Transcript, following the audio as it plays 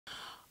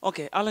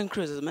Okay, Alan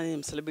Cruz is my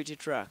name, Celebrity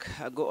Track.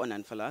 Go on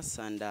and follow us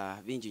and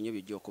bingi nnyo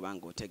bijja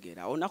okubanga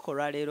otegeera. Olunaku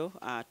olwaleero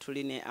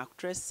tuline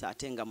actress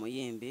ate nga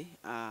muyimbi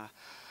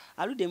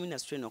aludde mu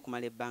industry eno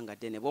okumala ebbanga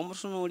ddene.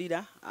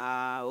 Bw'omutunuulira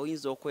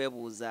oyinza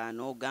okwebuuza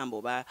n'ogamba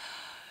oba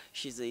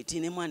she's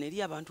 18 mwana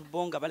eri abantu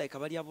bo nga balayika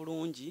balya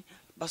bulungi,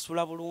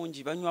 basula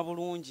bulungi, banywa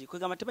bulungi,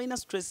 kwegamba tebalina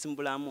stress mu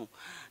bulamu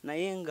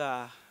naye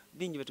nga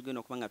bingi betugenda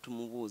okuba nga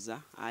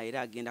tumubuuza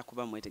era agenda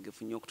kuba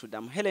mwetegefu nnyo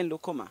okutuddamu. Hellen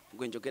Lukoma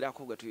gwe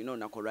njogerako gwe tulina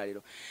olunaku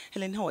olwaleero.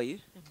 Hellen, how are you?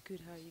 I'm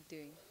good. How are you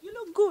doing? You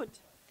look good.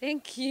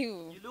 Thank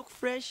you. You look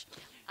fresh.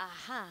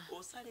 Aha.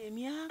 Osala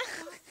emyaka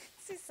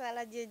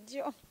Sisala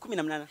jejo.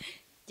 18.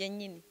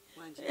 Jenyini.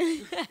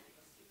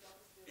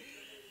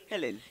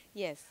 Hellen.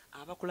 Yes.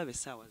 Abakulaba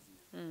essaawa zino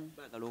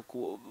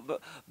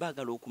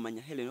baagala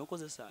okumanya Hellen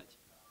okozesa ki?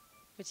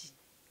 Which?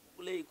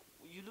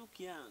 You look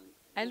young.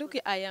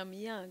 I am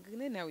young.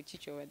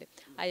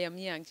 I am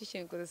young.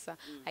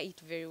 I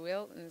eat very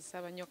well.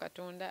 Nsaba nnyo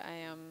Katonda.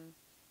 I am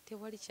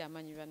tewali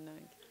kyamanyi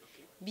bannange.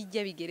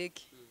 Bijja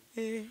bigereke.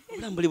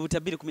 Obulamu buli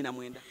butabiri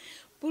 19.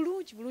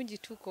 Bulungi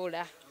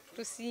tukola.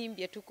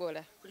 Tusimbye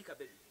tukola. Kulika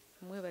baby.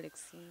 Mwebale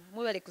kusimba.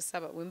 Mwebale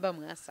kusaba wemba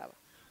mwasaba.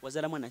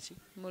 Wazala mwana ki?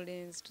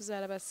 Mulenzi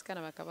tuzaala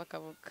basikana bakabaka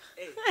bokka.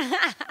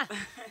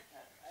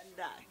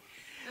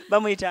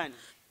 Bamuyitani?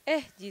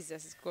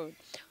 Jesus is good.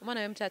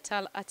 Omwana wemta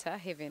Tal Ata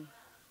Heaven.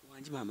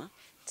 Wanji mama?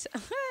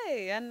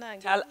 Hey,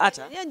 annange. Tal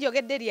Ata?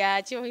 Yanjogedde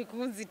lyakyo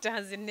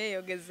ikunzitanze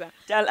neeyogeza.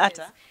 Tal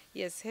Ata?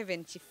 Yes,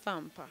 Heaven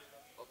Chifampa.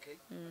 Okay.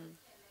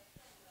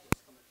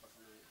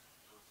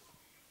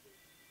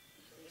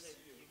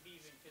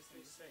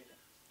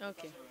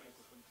 Okay.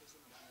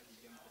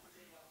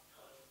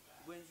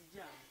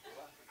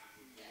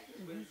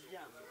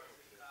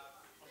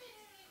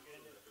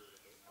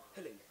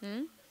 Helen.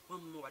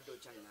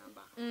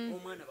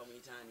 Omwana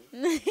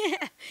bamuyitani?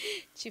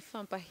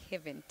 Chifampa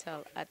Heaven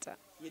Tal Ata.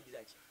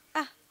 Yediraki?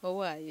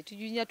 Owaaye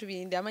tujunya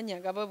tubinde amanya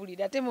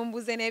agababulira ate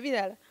mumbuze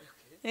n'ebirala.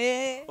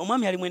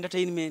 Omwami ali mu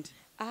entertainment?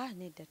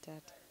 Nedda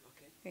taata.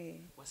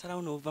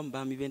 Wasalawo n'ova mu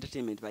baami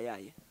b'entertainment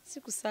bayaaye?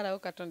 Sikusalawo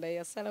Katonda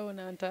yasalawo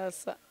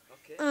n'antaasa.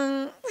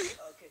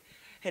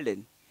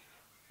 Helen,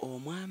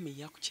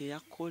 omwami kye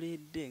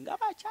yakoledde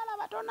ng'abakyala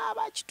batono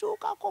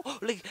abakituukako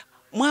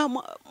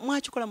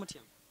mwakikola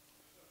mutya?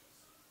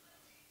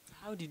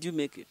 How did you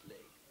make it?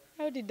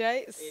 How did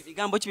I?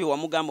 Ebigambo ki bye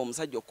wamugamba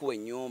omusajja okuwa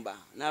ennyumba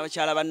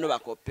n'abakyala banno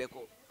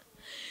bakoppeko?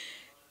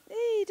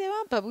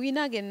 Tewampa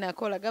bwina ge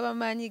nakola gaba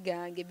maanyi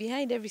gange.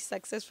 Behind every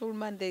successful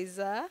man there is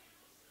a...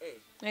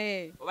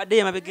 Obadde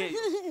yemabega eyo?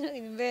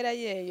 Mbeera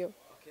yeeyo.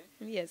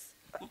 Yes.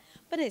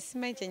 But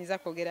simanyi kyenyiza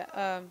kwogera.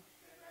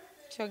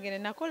 Kyogere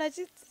nakola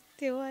ki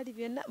tewali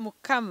byonna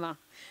Mukama.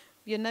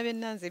 Byonna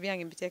byonna nze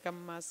byange mbiteeka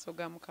mu maaso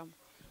ga Mukama.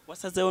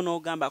 Wasazeewo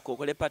n'ogamba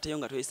akokole pateyo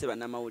nga toyise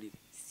bannamawulire?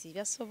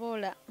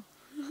 Sibasobola.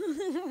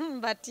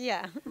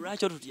 Batya.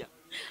 Lwaki otutya?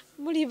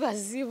 Muli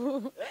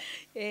bazibu.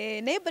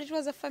 Naye but it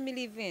was a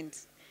family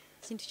event.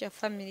 Kintu kya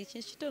family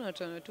kintu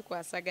kitonotono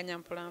tukwasaganya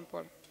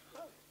mpolampola.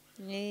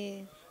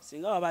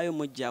 Singa wabaayo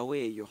mujjawo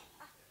eyo.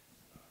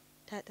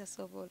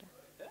 Tasobola.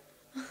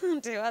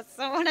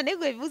 Tewasobola naye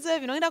gwe ebibuuzo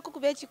bino ngenda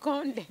kukuba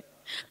ekikonde.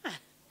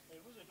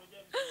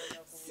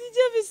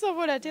 Sijja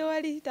bisobola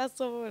tewali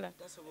tasobola.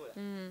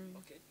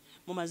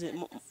 Mumaze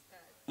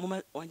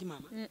wanji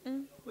mama?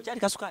 Okyali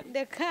kasukaali?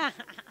 Ndeka.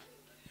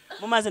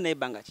 Mumaze naye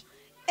ebbanga ki?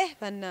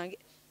 Bannange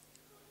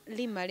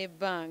limala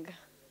ebbanga.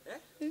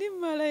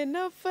 Limala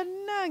enafa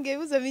nange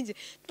ebibuuzo bingi.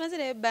 Tumaze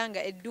naye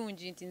ebbanga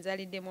eddungi nti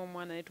nzaliddemu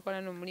omwana ne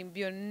tukola n'omulimu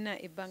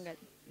byonna ebbanga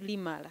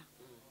limala.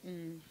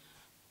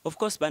 Of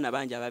course, bana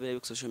bangi ababeera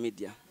ku social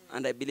media.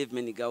 And I believe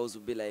many girls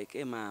will be like,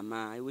 hey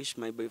mama, I wish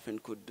my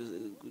boyfriend could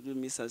do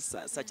me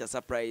such a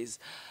surprise.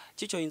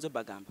 Chicho oyinza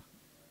bagamba?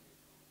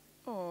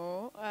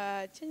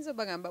 Kyenyiza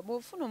bagamba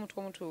bw'ofuna omuntu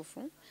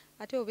omutuufu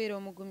ate obeera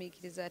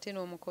omugumiikiriza ate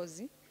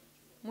n'omukozi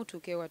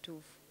mutuuke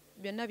watuufu.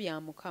 Byonna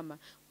bya Mukama.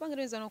 Kubanga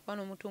oyinza n'okuba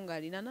n'omuntu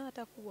ng'alina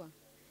n'atakuwa.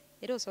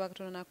 Era osaba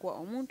Katonda n'akuwa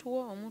omuntu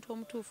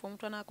omutuufu,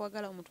 omuntu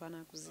anaakwagala, omuntu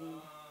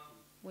anaakuzimba.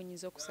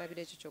 Bw'onyinza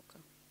okusabira ekyo kyokka.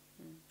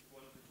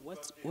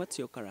 What's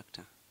your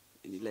character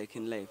like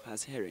in life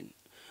as Hellen?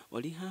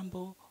 Oli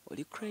humble,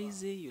 oli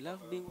crazy, you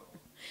love being...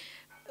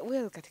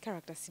 Well, kati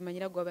character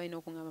simanyira gwa balina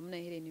okungamba muna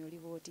Hellen oli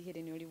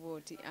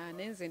bwoti.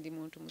 Nenze ndi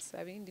muntu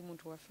musabi, ndi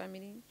muntu wa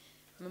family.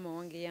 Mama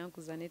wange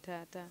yankuza ne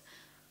taata.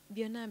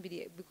 Byonna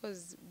mbiri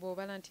because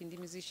bw'obala nti ndi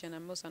musician,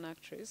 I'm also an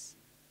actress.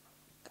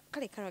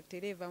 Kale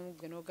character eva mu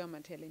gwe n'ogamba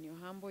nti Hellen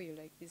you're humble, you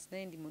like this.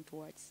 Naye ndi muntu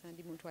wa kisa,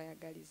 ndi muntu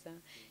ayagaliza.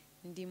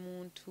 Ndi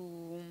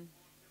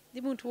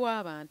muntu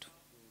w'abantu.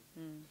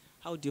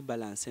 How do you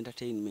balance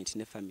entertainment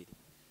in a family?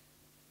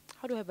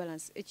 How do I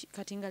balance?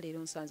 Kati nga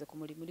leero nsanze ku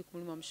mulimu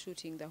I'm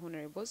shooting the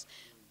Honorables.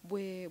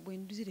 Bwe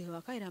nduzire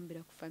waka era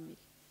mbera ku family.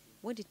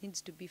 When it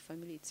needs to be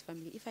family, it's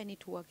family. If I need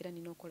to work era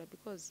ninokola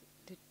because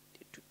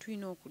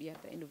tulina okulya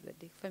at the end of the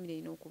day. Family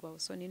ina okubawo.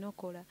 So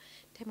ninokola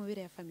time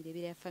obeera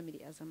ya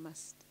family as a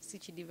must.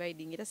 Si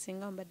dividing era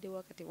singa mbadde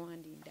wakati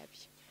wandi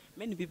ndabye.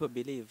 Many people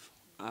believe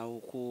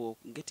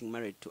getting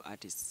married to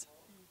artists,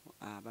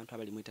 abantu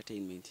abali mu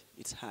entertainment,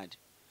 it's hard.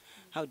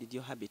 How did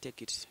your hubby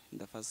take it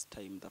the first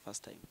time?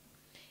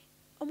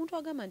 Omuntu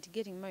agamba nti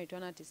getting married to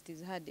an artist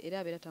is hard era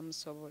abeera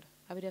tamusobola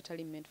abeera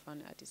tali meant for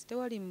an artist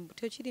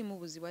tekirimu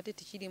buzibu ate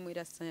tekirimu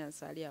era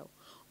science ali awo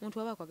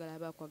omuntu aba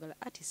akwagala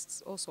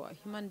artists also are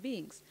human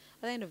beings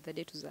at the end of the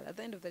day tuzala at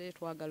the end of the day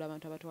twagala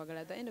abantu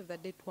abatwagala at the end of the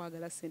day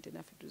twagala sente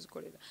naffe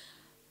tuzikolera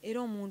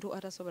era omuntu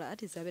atasobola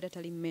artist abeera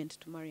tali meant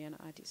to marry an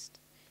artist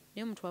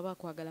naye omuntu aba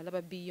akwagala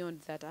alaba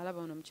beyond that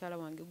alaba ono mukyala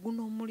wange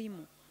guno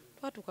omulimu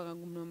twatuukanga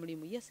guno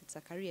omulimu yes it's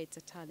a career it's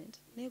a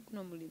talent naye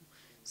guno omulimu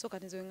so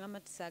kati nze ngamba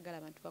nti saagala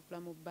abantu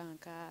bakula mu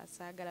banka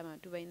saagala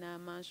abantu balina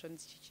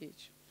mansions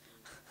kiki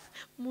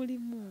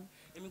mulimu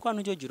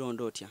emikwano gyo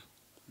gironda otya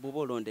bw'oba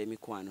olonda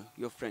emikwano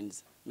your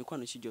friends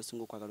mikwano ki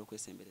gy'osinga okwagala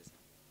okwesembereza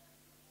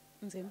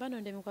nze mba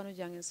nonda emikwano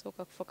gyange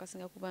nsooka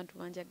kufokasinga ku bantu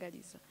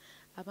banjagaliza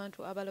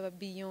abantu abalaba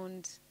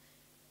beyond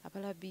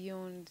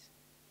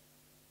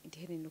nti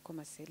Hellen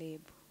Lukoma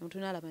celeb omuntu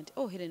n'alaba nti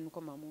Hellen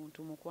Lukoma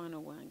muntu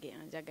mukwano gwange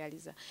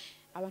anjagaliza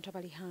abantu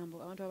abali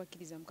hambo abantu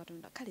abakkiriza mu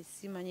Katonda kale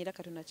simanyi era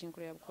Katonda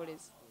kinkolera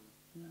bukolezi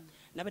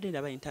nabadde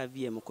ndaba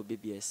interview ku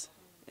BBS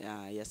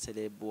ya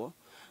celebwo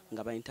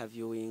nga ba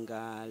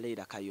interviewinga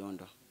Leila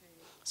Kayondo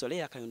so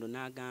Leila Kayondo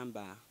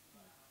n'agamba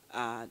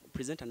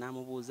presenter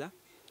n'amubuuza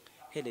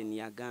Hellen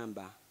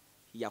yagamba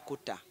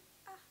yakuta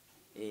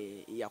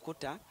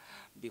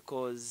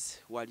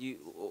because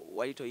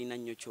wali toyina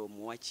nnyo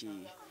ky'omuwa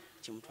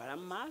kimutwala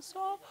mu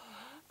maaso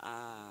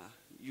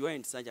you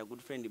weren't such a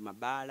good friend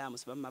mabaala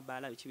musiba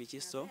mabaala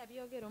biki so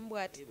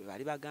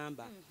bali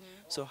bagamba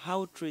so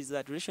how true is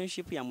that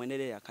relationship ya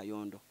mwenere ya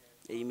Kayondo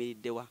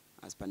eyimiriddewa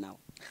as per now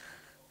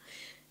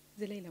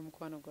Leila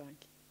mukwano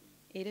gwange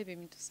era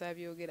bintu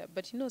sabyogera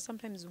but you know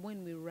sometimes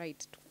when we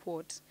write to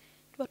quote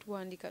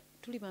tuwandika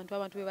tuli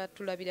abantu be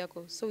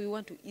batulabirako so we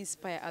want to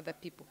inspire other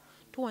people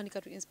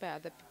tuwandika to inspire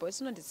other people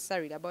it's not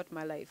necessarily about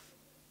my life.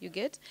 You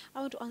get?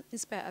 I want to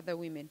inspire other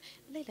women.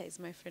 Leila is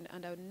my friend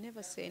and I would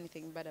never say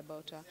anything bad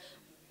about her.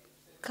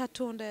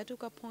 Katonda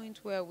took a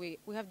point where we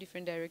have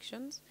different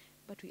directions,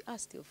 but we are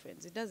still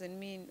friends. It doesn't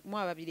mean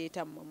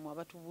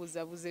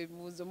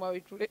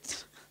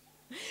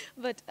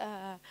but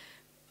I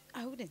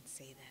wouldn't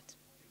say that.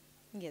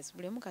 Yes,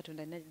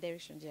 Katonda in that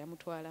direction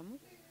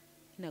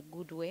in a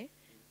good way,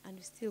 and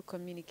we still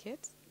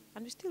communicate,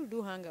 and we still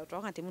do hang out.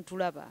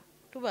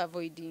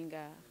 Avoiding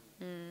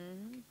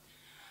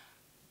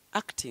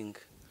acting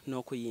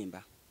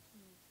n'okuyimba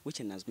which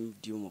one has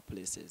moved you more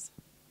places?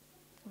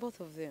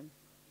 Both of them.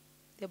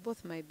 They're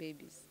both my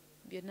babies.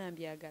 Byonna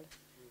mbyagala.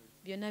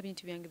 Byonna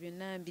bintu byange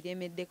byonna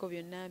mbiremeddeko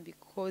byonna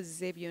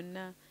mbikoze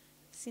byonna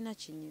sina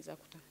kinyiza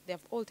kuta. They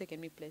have all taken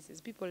me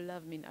places. People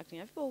love me in acting.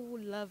 I have people who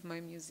love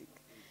my music.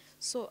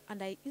 So,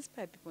 and I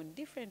inspire people in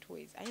different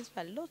ways. I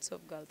inspire lots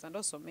of girls and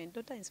also men.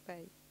 Don't I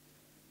inspire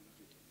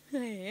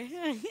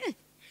you?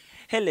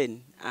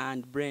 Hellen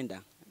and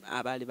Brenda,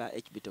 abali ba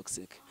HB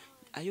Toxic.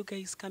 Are you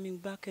guys coming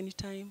back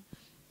anytime?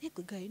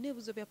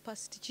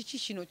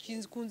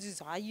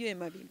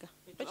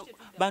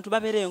 Bantu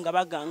babereyo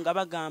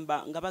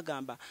nga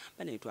bagamba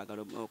bane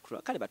twagala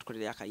kale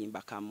batukolere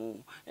akayimba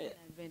kamu.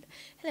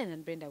 Hellen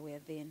and Brenda were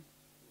then.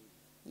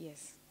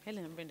 Yes,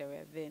 Hellen and Brenda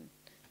were then.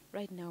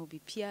 Right now be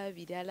Pia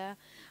Vidala.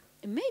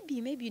 Maybe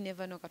you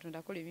never know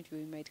Katonda call me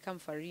we might come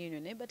for a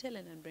reunion, but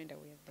Hellen and Brenda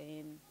were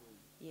then.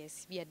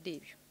 Yes, we are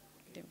debut.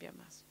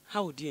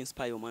 How would you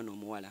inspire omwana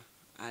omuwala?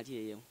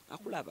 Aliyeyo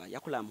akulaba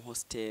yakula mu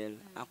hostel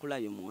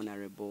akulayo mu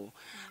honorable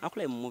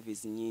akulayo mu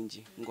movies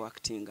nyingi ngo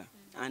actinga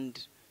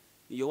and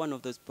you're one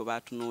of those people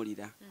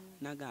batunulira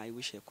naga I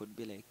wish I could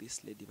be like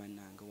this lady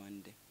bananga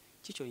one day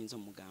chicho yinzo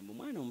mugambo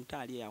mwana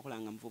omutali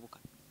yakulanga mvubuka.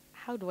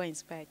 How do I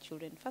inspire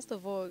children? First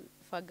of all,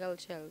 for a girl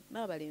child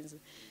nabalenzi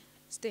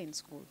stay in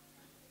school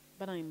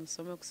bana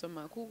musome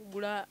kusoma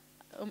kugula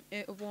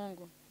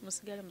obwongo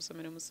musigale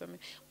musome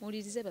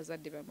mulirize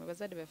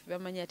bazadde baffe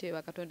bamanya ate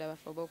bakatonda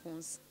baffe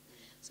bokunsi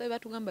so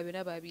batugamba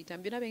byonna babiyita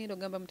byonna bengenda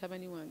ogamba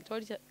mutabani wange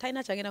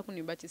talina kyagenda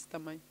kunimba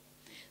kisitamanyi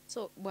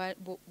so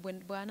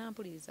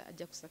bw'anampuliriza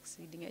ajja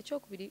kusucceedinga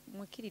ekyokubiri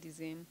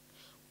mwekkiririzeemu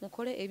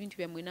mukole ebintu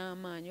byammwe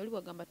n'amaanyi oli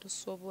bwagamba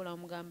tosobola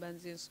omugamba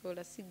nze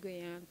nsobola sigwe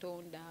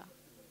yantonda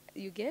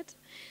you get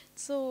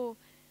so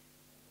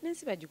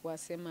nensi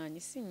bagikwasa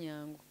emaanyi si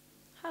nyangu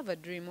have a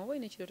dream oba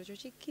ine kirooto kyo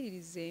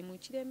kikkiririzeemu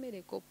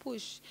kiremereko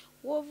push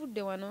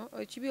woovudde wano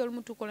ekibi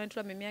olumu tukola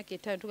ntulama emyaka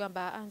 5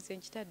 tugamba nze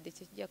nkitadde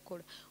kyekijja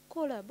kukola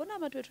kola bona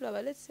amatu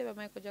betulaba let's say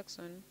Michael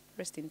Jackson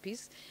rest in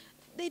peace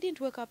they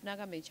didn't wake up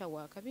nagamba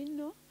ekyawaaka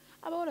bino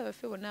abawala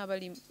baffe bonna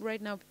abali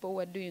right now people who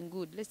are doing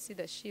good let's see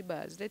the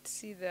Shebas let's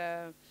see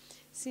the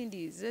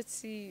Cindy's let's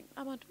see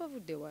abantu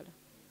bavudde wala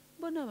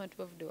bona abantu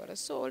bavudde wala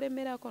so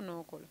olemerako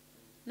n'okola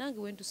nange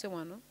wentuse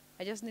wano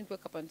I just need to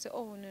wake up and say,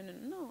 oh,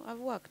 no, I've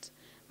worked.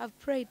 I've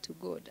prayed to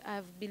God.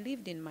 I've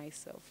believed in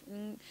myself.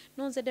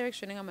 No the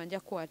direction ngamanja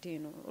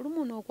kwateno.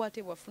 Olumu no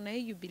kwate wafuna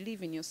you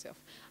believe in yourself.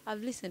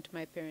 I've listened to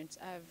my parents.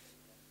 I've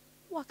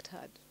worked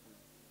hard.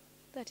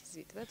 That is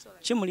it. That's all.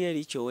 Chimuli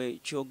eri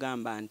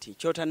kyogamba nti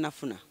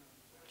kyotanafuna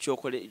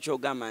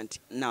kyogamba nti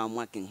now I'm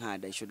working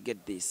hard. I should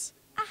get this.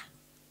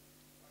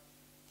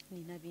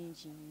 Nina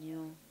bingi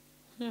nnyo.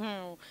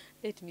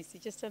 Let me see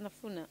just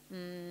anafuna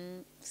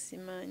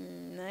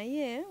simanyi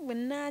naye bwe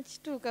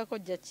nakituukako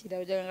jja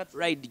kira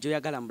ride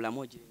gy'oyagala mu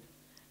bulamu ogirina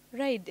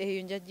ride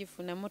eyo nja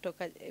gifuna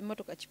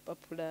emotoka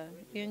kipapula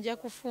eyo nja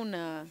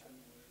kufuna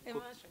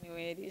emashoni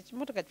weeri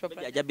emotoka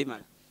kipapula ajja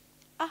bimala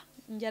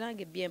nja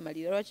nange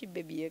byemalira lwaki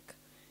bebyeka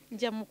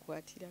nja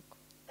mukwatirako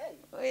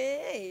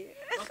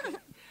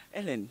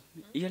Hellen,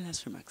 your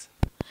last remarks?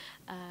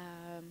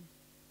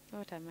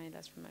 What are my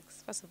last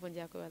remarks? First of all,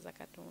 nja kwebaza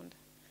Katonda.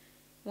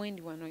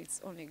 Wendi wano,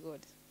 it's only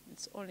good.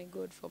 It's only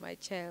good for my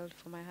child,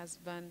 for my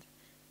husband,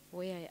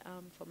 where I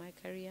am, for my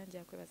career.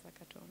 Nja kwebaza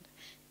Katonda.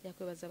 Nja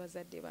kwebaza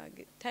bazadde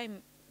bange.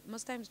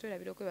 Most times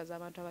twerabira okwebaza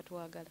abantu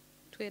abatuwagala.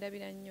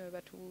 Twerabira nnyo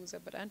batubuuza,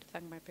 but I want to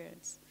thank my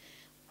parents.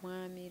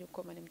 Mwami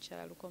Lukoma ne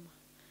mukyala Lukoma.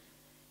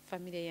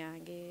 Family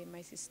yange,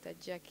 my sister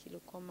Jackie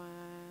Lukoma,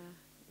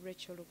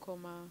 Rachel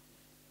Lukoma,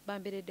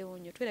 bambereddewo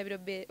nnyo. Twerabira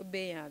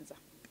beyanza.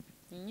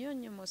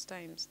 Nnyo most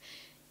times.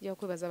 Nja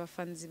kwebaza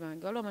abafanzi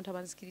bange. Waliwo abantu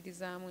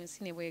abanzikiririzaamu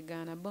ensi ne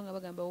bwegaana. Bo nga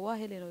bagamba wa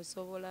Hellen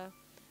osobola.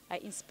 I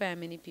inspire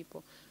many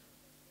people.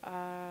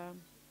 I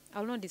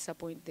will not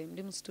disappoint them.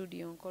 Ndi mu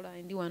studio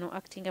nkola ndi wano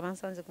acting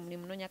abansanze ku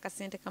mulimu noonya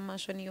akasente ka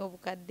mansion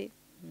y'obukadde.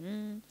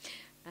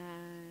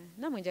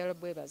 Namwe njagala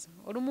bwebaza.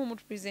 Olumu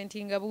omuntu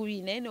presentinga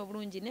bubi naye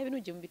n'obulungi n'ebintu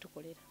gye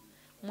mubitukolera.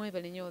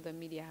 Mwebale nnyo the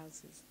media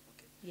houses.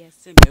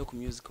 Yes. Sembayo ku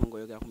music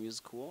ngoyogera ku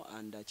music wo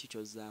and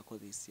kichozaako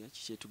this year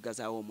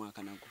kikyetuggazaawo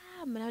omwaka nagwo.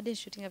 Mnadde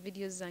shooting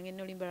videos zange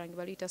nolimba rangi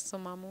balita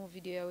somamu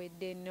video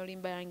yawedde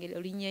nolimba rangi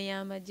olinya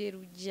y'amagye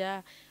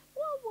rujja.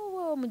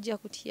 Wo mujja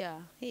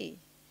kutya. Hey.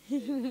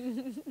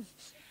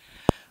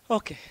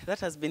 Okay, that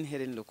has been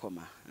Hellen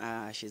Lukoma.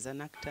 She's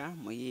an actor,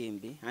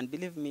 muyimbi, and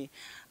believe me,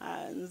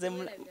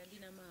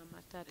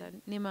 tata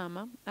ne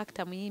mama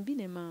actor muyimbi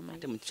ne mama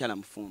ate mukyala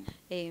mufumbo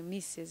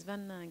Mrs.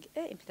 Vanange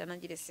empita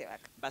nanjire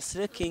sewaka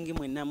Basire King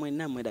mwenna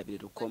mwerabire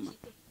Lukoma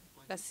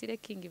Basire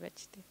King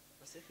bakite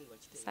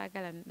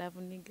sagala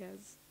ndavu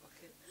niggas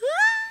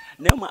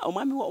ne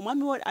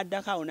omwami wo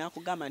addaka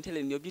onakugamba nti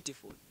Hellen you're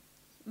beautiful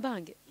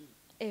bange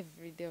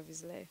every day of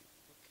his life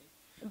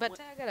but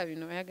ayagala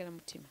bino ayagala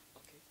mutima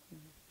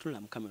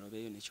tula mu kamera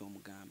obeeyo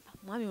nekyomugamba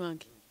mwami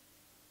wange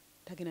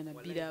tagenda na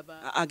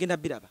biraba agenda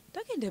biraba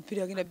tagenda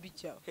pira agenda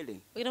bicha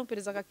Hellen ogenda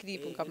mpereza ka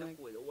clip nkamwe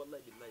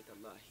wallahi billahi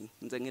tallahi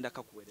nze ngenda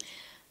kakuweereza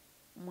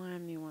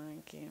mwami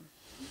wange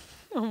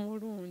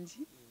omulungi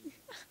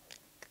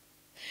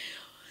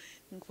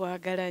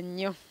nkwagala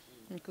nnyo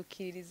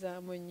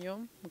nkukiririzaamu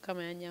nnyo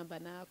mukama yanyamba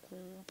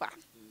n'akumpa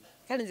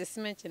kale nze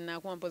simanyi kye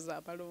naakumpa za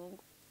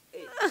abalongo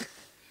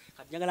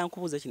kati njagala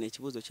nkubuuza kino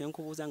ekibuuzo kye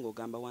nkubuuza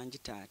ng'ogamba wangi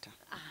taata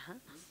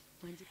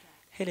wangi taata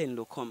Hellen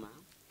Lukoma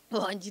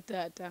wangi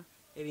taata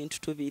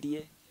ebintu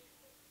tubirye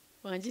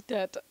wangi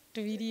taata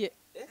tubirye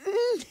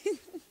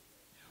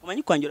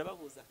omanyi kwanjula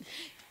babuuza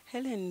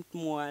Hellen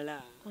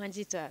muwala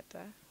wangi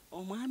taata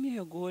omwami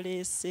oyo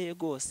gw'oleese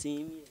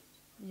gw'osiimye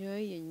yoyo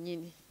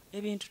yennyini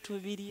ebintu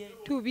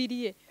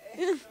tubirye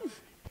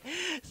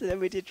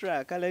Celebrity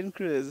track Hellen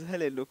Cruz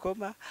Hellen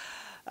Lukoma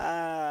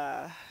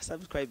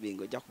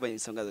subscribing ojja kuba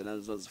ensonga zonna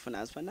zozifuna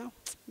as for now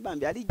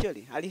bambi ali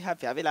jolly ali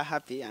happy abeera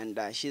happy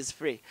and she's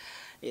free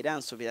era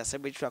nsuubira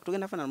celebrity track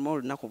tugenda fana mu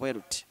olunaku bwe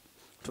ruti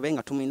tube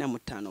nga tumuyina mu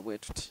ttaano bwe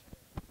tuti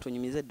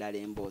tunyumize ddala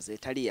emboozi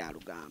etali ya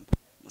lugambo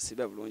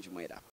musibe bulungi mweraba